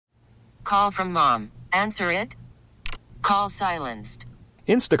Call from mom. Answer it. Call silenced.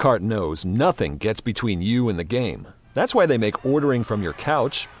 Instacart knows nothing gets between you and the game. That's why they make ordering from your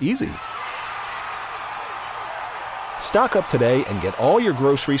couch easy. Stock up today and get all your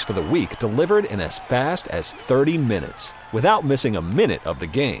groceries for the week delivered in as fast as 30 minutes without missing a minute of the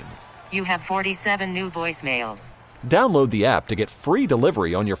game. You have 47 new voicemails. Download the app to get free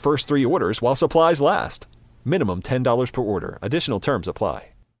delivery on your first 3 orders while supplies last. Minimum $10 per order. Additional terms apply.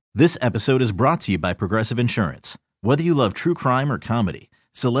 This episode is brought to you by Progressive Insurance. Whether you love true crime or comedy,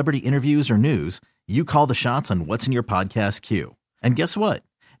 celebrity interviews or news, you call the shots on what's in your podcast queue. And guess what?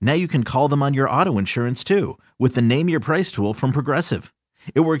 Now you can call them on your auto insurance too with the Name Your Price tool from Progressive.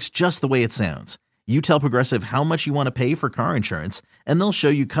 It works just the way it sounds. You tell Progressive how much you want to pay for car insurance, and they'll show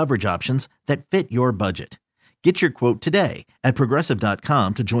you coverage options that fit your budget. Get your quote today at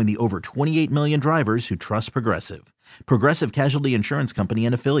Progressive.com to join the over 28 million drivers who trust Progressive. Progressive Casualty Insurance Company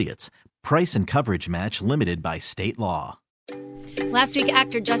and Affiliates. Price and coverage match limited by state law. Last week,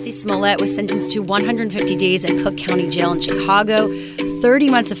 actor Jussie Smollett was sentenced to 150 days in Cook County Jail in Chicago, 30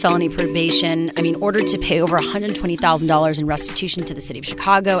 months of felony probation. Ordered to pay over $120,000 in restitution to the city of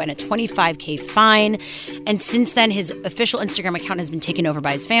Chicago and a $25,000 fine. And since then, his official Instagram account has been taken over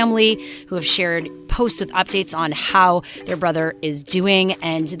by his family, who have shared posts with updates on how their brother is doing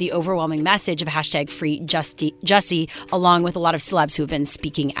and the overwhelming message of hashtag free Jussie, along with a lot of celebs who have been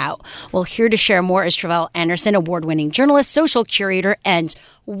speaking out. Well, here to share more is Tre'vell Anderson, award-winning journalist, social curator, and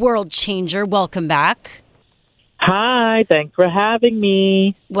world changer. Welcome back. Hi, thanks for having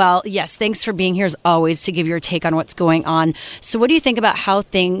me. Well, yes, thanks for being here as always to give your take on what's going on. So what do you think about how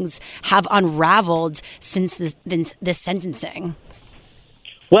things have unraveled since this sentencing?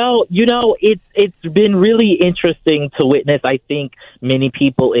 Well, it's been really interesting to witness. I think many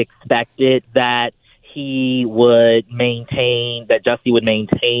people expected that Jussie would maintain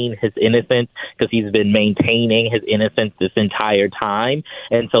his innocence because he's been maintaining his innocence this entire time.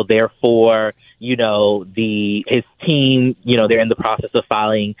 And so therefore, his team, they're in the process of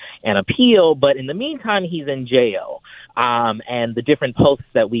filing an appeal. But in the meantime, he's in jail. And the different posts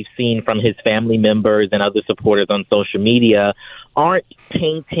that we've seen from his family members and other supporters on social media aren't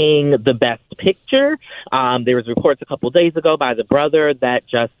painting the best picture. There was reports a couple days ago by the brother that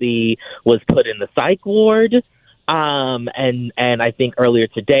Jussie was put in the psych ward. And I think earlier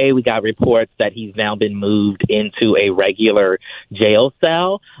today we got reports that he's now been moved into a regular jail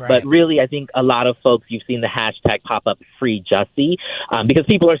cell. Right. But really, I think a lot of folks, you've seen the hashtag pop up free Jussie, because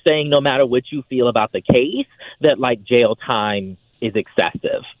people are saying no matter what you feel about the case, that jail time is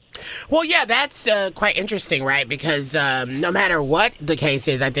excessive. Well, yeah, that's quite interesting, right? Because no matter what the case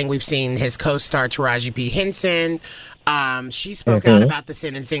is, I think we've seen his co-star Taraji P. Henson. She spoke out about the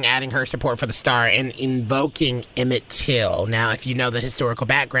sentencing, adding her support for the star and invoking Emmett Till. Now, if you know the historical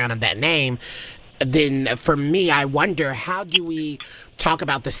background of that name, then for me, I wonder, how do we talk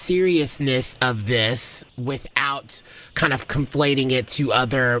about the seriousness of this without kind of conflating it to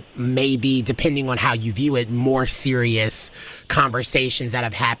other, maybe, depending on how you view it, more serious conversations that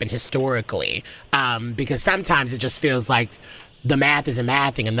have happened historically? Because sometimes it just feels like the math isn't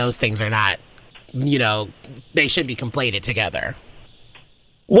mathing and those things are not, they should be conflated together.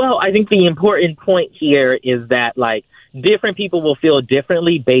 Well, I think the important point here is that, different people will feel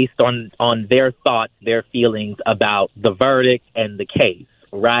differently based on their thoughts, their feelings about the verdict and the case,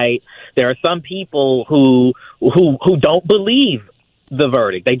 right? There are some people who don't believe the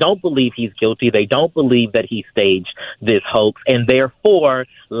verdict. They don't believe he's guilty. They don't believe that he staged this hoax, and therefore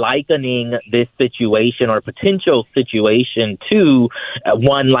likening this situation or potential situation to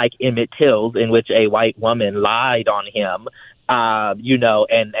one like Emmett Till's, in which a white woman lied on him, and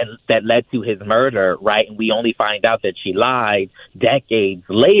that led to his murder, right? And we only find out that she lied decades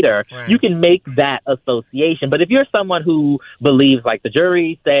later. Right. You can make that association. But if you're someone who believes, the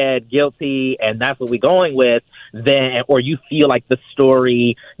jury said guilty and that's what we're going with, then, or you feel like the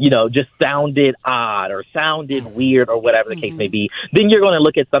story, just sounded odd or sounded weird or whatever the case may be, then you're going to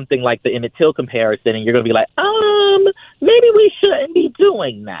look at something like the Emmett Till comparison and you're going to be like, maybe we shouldn't be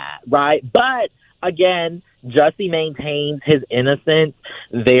doing that, right? But again, Jussie maintains his innocence.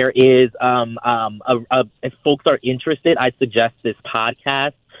 There is, if folks are interested, I suggest this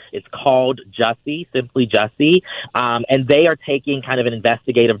podcast. It's called Jussie, simply Jussie. And they are taking kind of an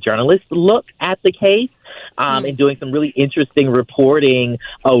investigative journalist look at the case, and doing some really interesting reporting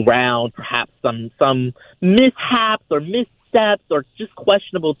around perhaps some mishaps or missteps or just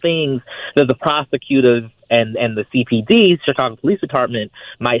questionable things that the prosecutors and the CPD, Chicago Police Department,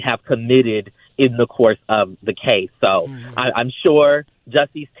 might have committed in the course of the case. So I'm sure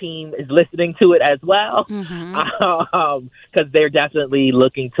Jussie's team is listening to it as well, because they're definitely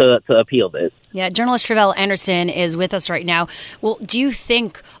looking to appeal this. Yeah, journalist Tre'vell Anderson is with us right now. Well, do you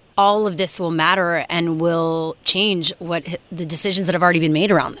think all of this will matter and will change what the decisions that have already been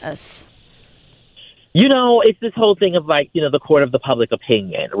made around this? You know, it's this whole thing of like, you know, the court of the public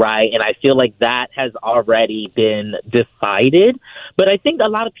opinion, right? And I feel like that has already been decided. But I think a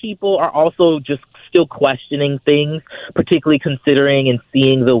lot of people are also just still questioning things, particularly considering and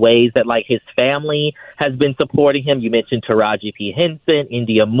seeing the ways that like his family has been supporting him. You mentioned Taraji P. Henson,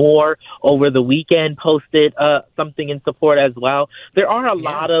 India Moore over the weekend posted something in support as well. There are a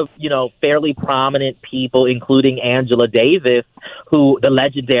lot of, you know, fairly prominent people, including Angela Davis, who the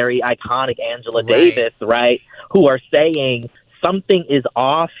legendary, iconic Angela Davis, right, who are saying something is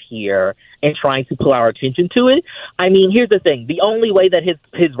off here and trying to pull our attention to it. I mean, here's the thing. The only way that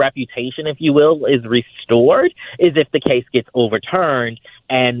his reputation, if you will, is restored is if the case gets overturned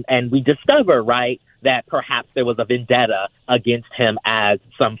and we discover, right, that perhaps there was a vendetta against him, as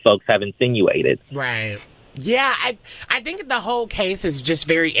some folks have insinuated. Right. Yeah, I think the whole case is just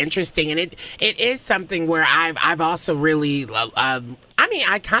very interesting, and it is something where I've also really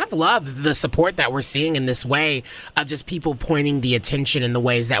I kind of love the support that we're seeing in this way of just people pointing the attention in the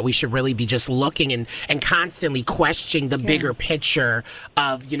ways that we should really be just looking and constantly questioning the bigger picture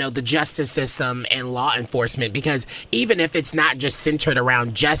of, you know, the justice system and law enforcement. Because even if it's not just centered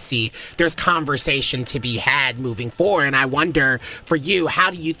around Jussie, there's conversation to be had moving forward. And I wonder, for you,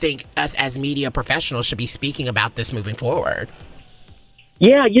 how do you think us as media professionals should be speaking about this moving forward?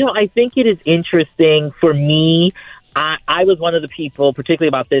 Yeah, you know, I think it is interesting for me. I was one of the people, particularly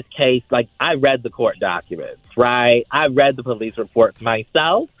about this case, like I read the court documents, right? I read the police reports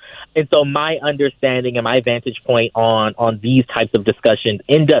myself. And so my understanding and my vantage point on these types of discussions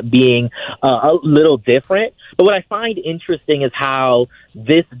end up being a little different. But what I find interesting is how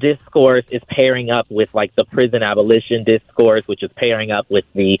this discourse is pairing up with like the prison abolition discourse, which is pairing up with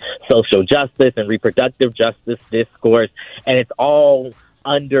the social justice and reproductive justice discourse. And it's all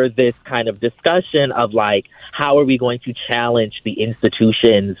under this kind of discussion of like, how are we going to challenge the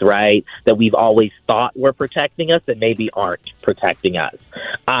institutions, right, that we've always thought were protecting us that maybe aren't protecting us.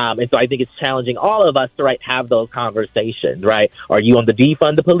 And so I think it's challenging all of us to, right, have those conversations, right? Are you on the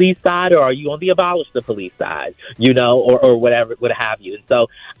defund the police side, or are you on the abolish the police side, you know, or whatever, what have you. And so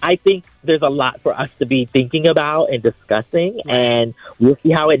I think there's a lot for us to be thinking about and discussing, and we'll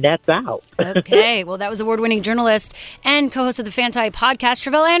see how it nets out. Okay. Well, that was award-winning journalist and co-host of the Fanti podcast,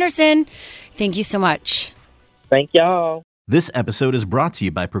 Tre'vell Anderson. Thank you so much. Thank y'all. This episode is brought to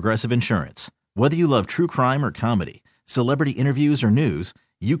you by Progressive Insurance. Whether you love true crime or comedy, celebrity interviews or news,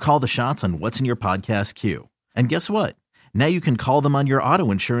 you call the shots on what's in your podcast queue. And guess what? Now you can call them on your auto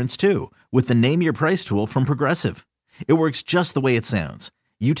insurance too with the Name Your Price tool from Progressive. It works just the way it sounds.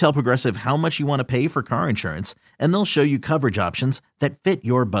 You tell Progressive how much you want to pay for car insurance, and they'll show you coverage options that fit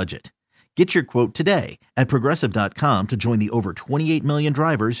your budget. Get your quote today at Progressive.com to join the over 28 million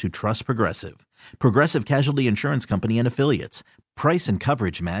drivers who trust Progressive. Progressive Casualty Insurance Company and Affiliates. Price and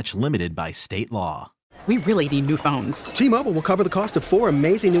coverage match limited by state law. We really need new phones. T-Mobile will cover the cost of 4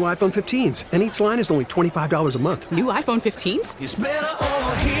 amazing new iPhone 15s, and each line is only $25 a month. New iPhone 15s? It's better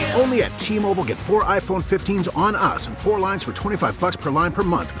over here. Only at T-Mobile, get 4 iPhone 15s on us and 4 lines for $25 per line per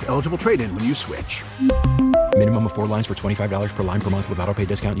month with eligible trade-in when you switch. Minimum of 4 lines for $25 per line per month with autopay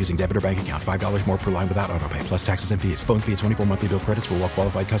discount using debit or bank account. $5 more per line without autopay, plus taxes and fees. Phone fee at 24 monthly bill credits for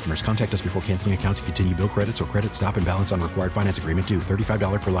well-qualified customers. Contact us before canceling account to continue bill credits or credit stop and balance on required finance agreement due.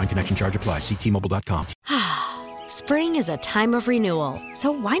 $35 per line connection charge applies. See T-Mobile.com. Spring is a time of renewal, so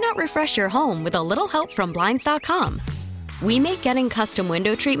why not refresh your home with a little help from Blinds.com? We make getting custom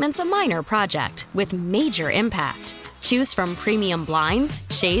window treatments a minor project with major impact. Choose from premium blinds,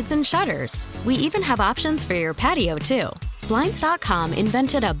 shades, and shutters. We even have options for your patio, too. Blinds.com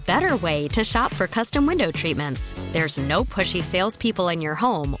invented a better way to shop for custom window treatments. There's no pushy salespeople in your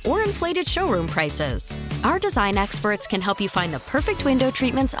home or inflated showroom prices. Our design experts can help you find the perfect window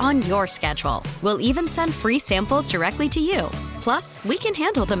treatments on your schedule. We'll even send free samples directly to you. Plus, we can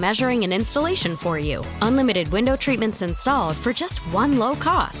handle the measuring and installation for you. Unlimited window treatments installed for just one low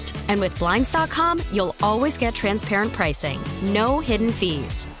cost. And with Blinds.com, you'll always get transparent pricing. No hidden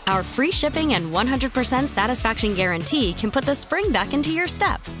fees. Our free shipping and 100% satisfaction guarantee can put the spring back into your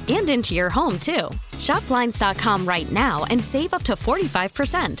step and into your home, too. Shop Blinds.com right now and save up to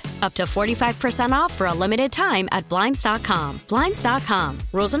 45%. Up to 45% off for a limited time at Blinds.com. Blinds.com.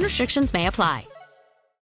 Rules and restrictions may apply.